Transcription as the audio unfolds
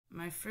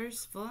my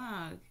first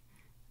vlog.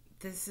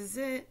 This is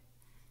it.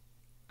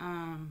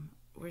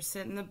 We're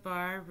setting the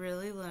bar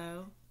really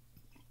low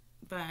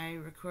by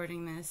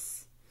recording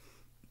this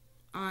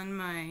on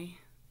my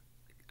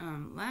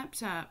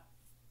laptop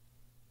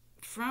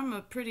from a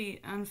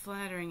pretty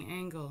unflattering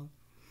angle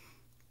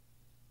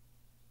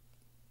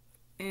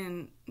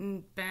in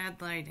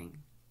bad lighting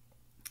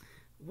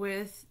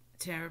with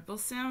terrible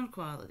sound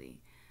quality.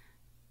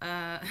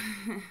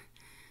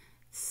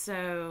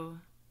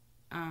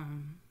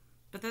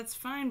 But that's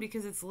fine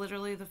because it's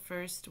literally the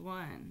first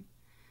one.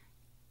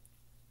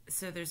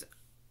 So there's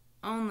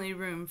only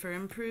room for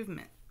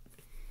improvement.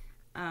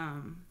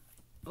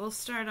 We'll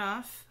start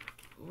off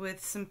with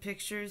some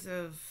pictures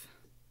of,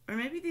 or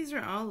maybe these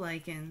are all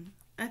Lichen.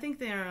 I think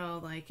they are all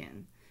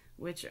Lichen,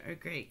 which are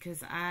great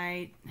because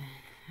I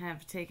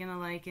have taken a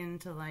liking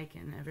to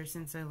Lichen ever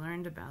since I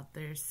learned about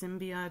their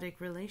symbiotic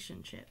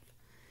relationship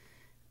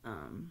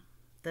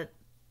that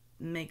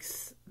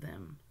makes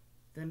them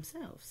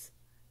themselves.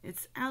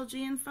 It's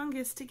algae and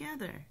fungus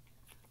together.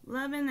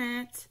 Loving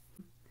it.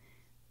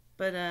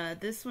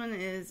 But this one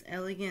is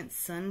Elegant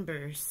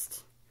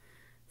Sunburst.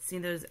 See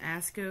those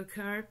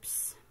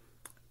ascocarps?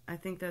 I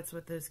think that's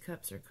what those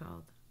cups are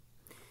called.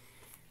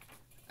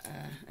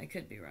 I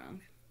could be wrong.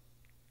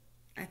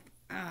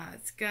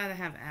 It's gotta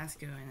have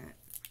asco in it.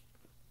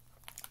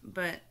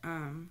 But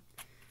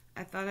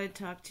I thought I'd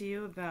talk to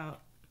you about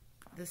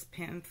this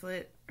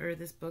pamphlet, or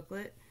this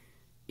booklet,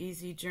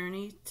 Easy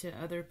Journey to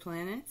Other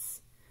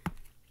Planets,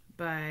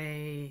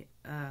 by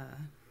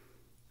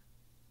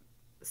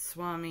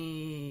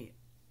Swami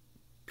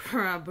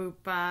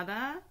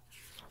Prabhupada,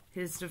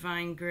 His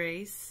Divine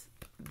Grace,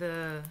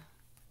 the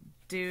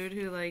dude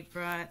who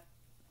brought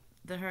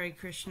the Hare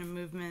Krishna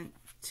movement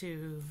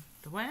to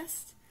the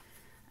West,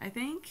 I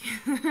think.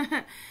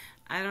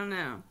 I don't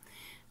know.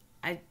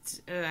 I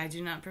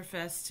do not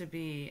profess to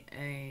be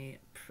a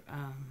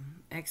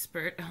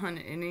expert on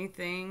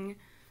anything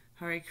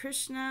Hare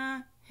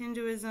Krishna,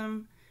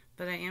 Hinduism,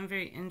 but I am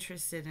very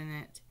interested in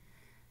it.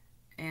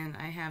 And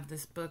I have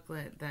this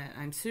booklet that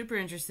I'm super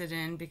interested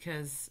in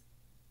because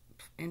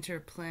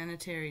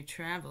interplanetary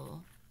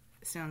travel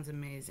sounds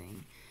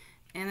amazing.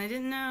 And I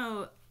didn't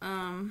know,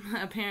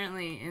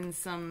 apparently in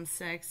some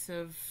sects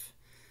of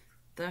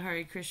the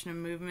Hare Krishna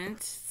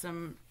movement,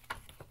 some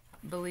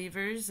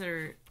believers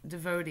or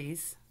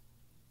devotees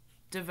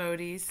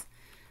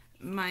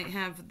might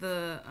have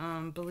the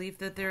belief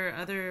that there are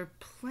other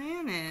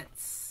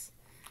planets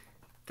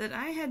that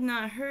I had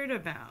not heard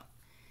about.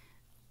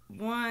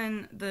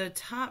 One, the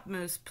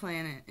topmost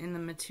planet in the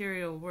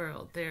material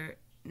world. They're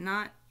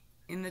not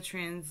in the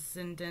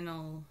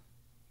transcendental,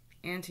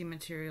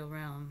 anti-material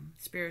realm,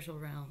 spiritual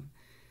realm.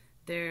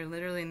 They're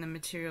literally in the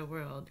material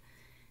world.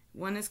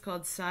 One is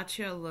called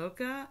Satya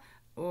Loka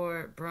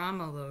or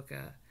Brahma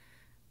Loka.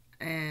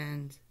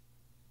 And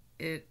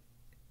it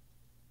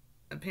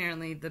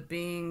apparently the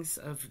beings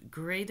of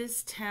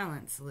greatest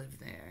talents live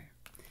there.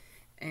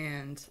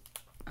 And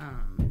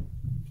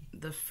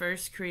the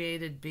first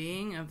created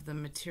being of the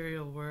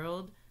material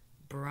world,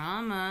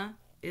 Brahma,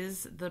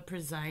 is the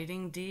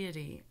presiding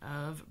deity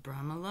of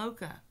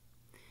Brahmaloka.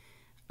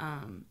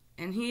 And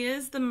he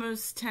is the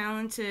most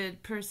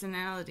talented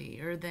personality,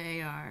 or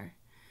they are,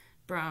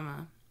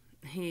 Brahma.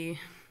 I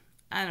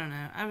don't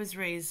know, I was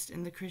raised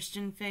in the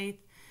Christian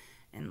faith,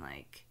 and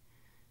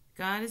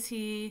God is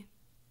he,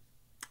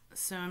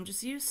 so I'm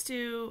just used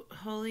to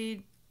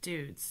holy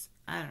dudes.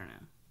 I don't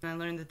know. I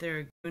learned that there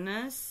are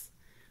gunas,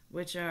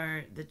 which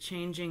are the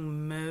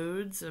changing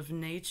modes of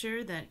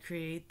nature that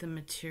create the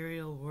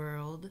material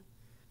world.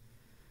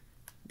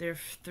 There are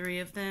 3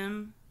 of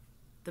them.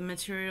 The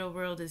material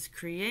world is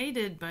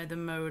created by the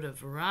mode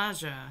of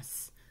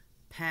rajas,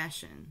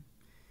 passion,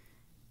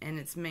 and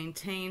it's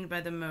maintained by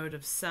the mode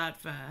of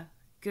sattva,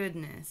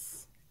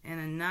 goodness,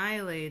 and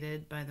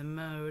annihilated by the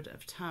mode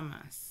of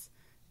tamas,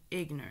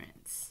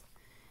 ignorance.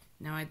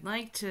 Now I'd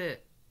like to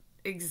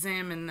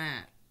examine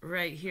that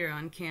right here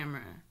on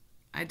camera.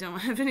 I don't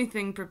have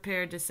anything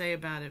prepared to say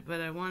about it,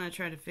 but I want to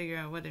try to figure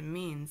out what it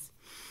means.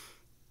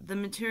 The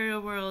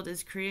material world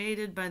is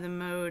created by the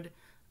mode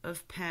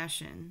of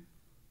passion.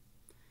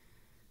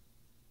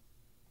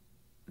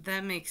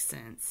 That makes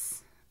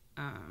sense.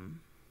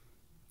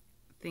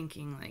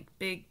 Thinking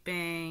Big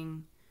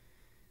Bang,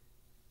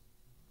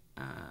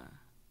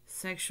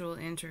 sexual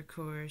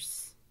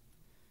intercourse,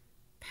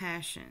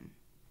 passion,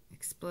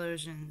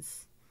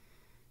 explosions.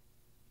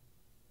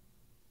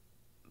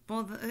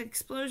 Well, the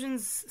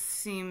explosions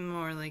seem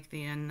more like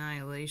the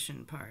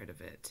annihilation part of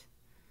it.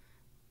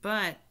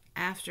 But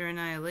after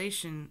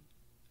annihilation,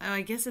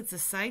 I guess it's a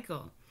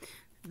cycle.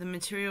 The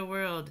material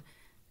world,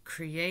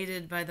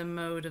 created by the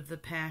mode of the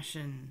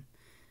passion,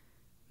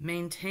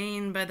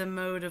 maintained by the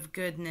mode of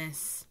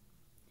goodness,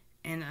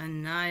 and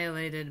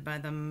annihilated by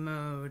the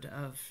mode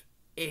of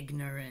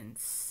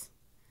ignorance.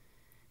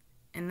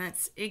 And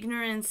that's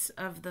ignorance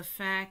of the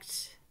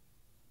fact,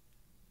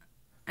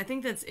 I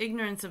think that's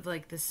ignorance of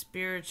the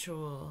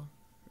spiritual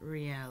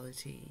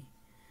reality,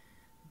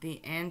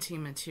 the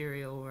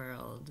anti-material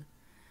world.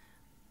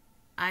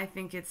 I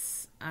think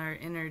it's our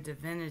inner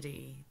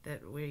divinity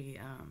that we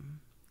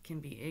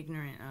can be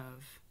ignorant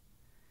of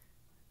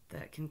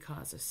that can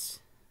cause us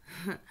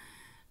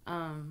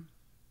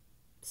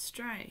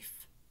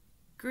strife,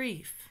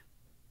 grief.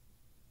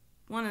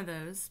 One of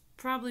those,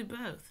 probably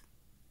both,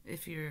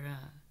 if you're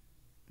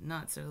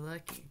not so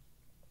lucky.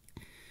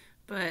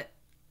 But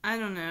I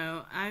don't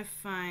know. I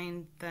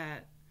find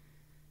that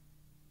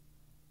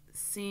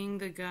seeing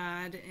the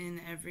God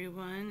in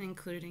everyone,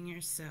 including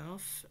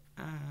yourself,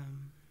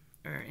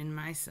 or in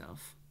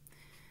myself,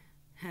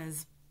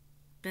 has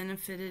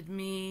benefited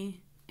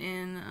me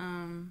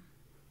in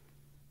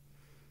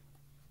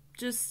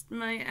just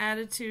my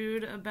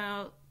attitude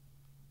about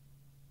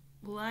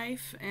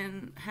life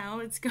and how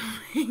it's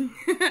going.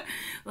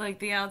 Like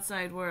the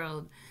outside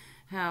world,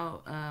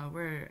 how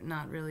we're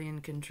not really in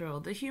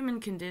control. The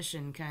human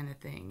condition kind of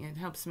thing. It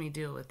helps me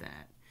deal with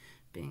that.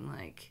 Being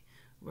like,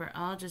 we're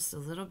all just a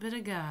little bit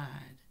of God.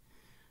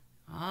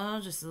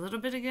 All just a little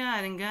bit of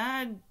God. And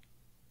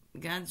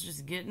God's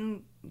just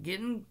getting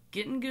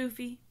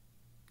goofy.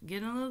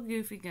 Getting a little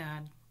goofy,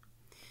 God.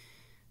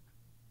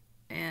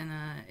 And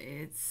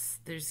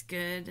there's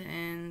good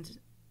and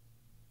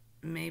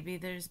maybe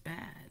there's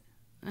bad.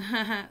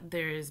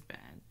 There is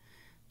bad.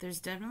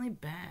 There's definitely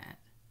bad.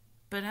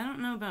 But I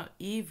don't know about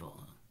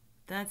evil.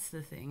 That's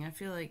the thing. I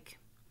feel like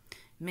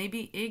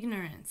maybe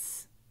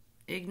ignorance.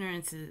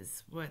 Ignorance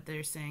is what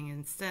they're saying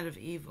instead of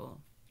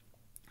evil.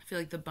 I feel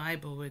like the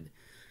Bible would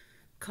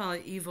call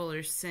it evil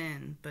or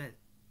sin, but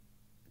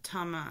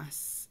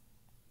Thomas,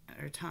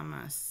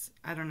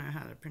 I don't know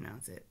how to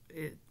pronounce it.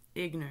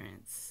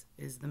 Ignorance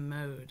is the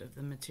mode of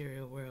the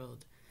material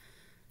world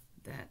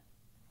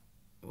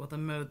the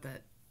mode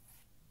that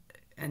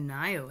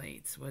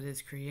annihilates what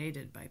is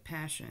created by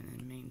passion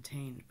and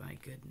maintained by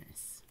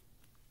goodness.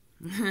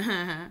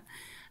 I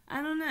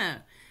don't know.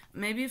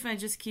 Maybe if I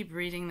just keep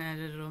reading that,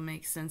 it'll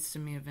make sense to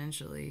me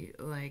eventually.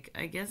 Like,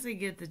 I guess I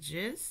get the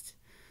gist.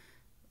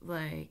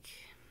 Like,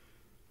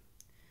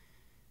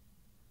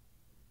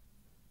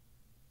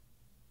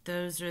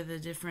 those are the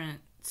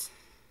different...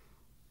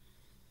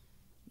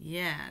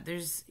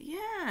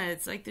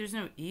 it's like there's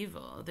no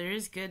evil. There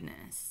is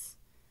goodness.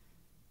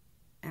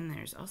 And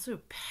there's also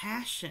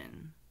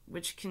passion,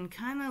 which can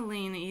kind of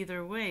lean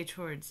either way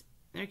towards...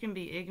 There can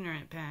be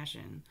ignorant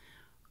passion.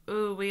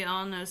 Ooh, we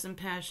all know some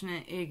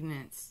passionate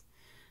ignorance.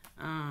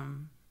 I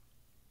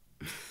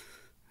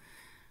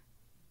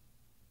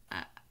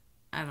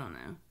don't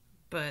know.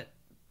 But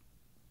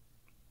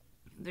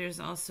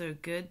there's also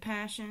good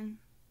passion.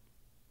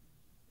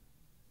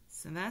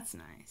 So that's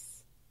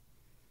nice.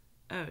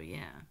 Oh,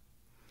 yeah.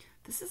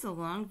 This is a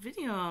long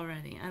video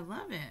already. I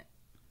love it.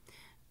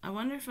 I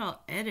wonder if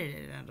I'll edit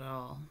it at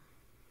all.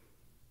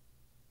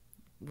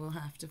 We'll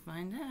have to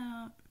find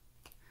out.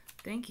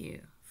 Thank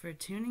you for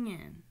tuning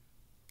in.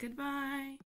 Goodbye.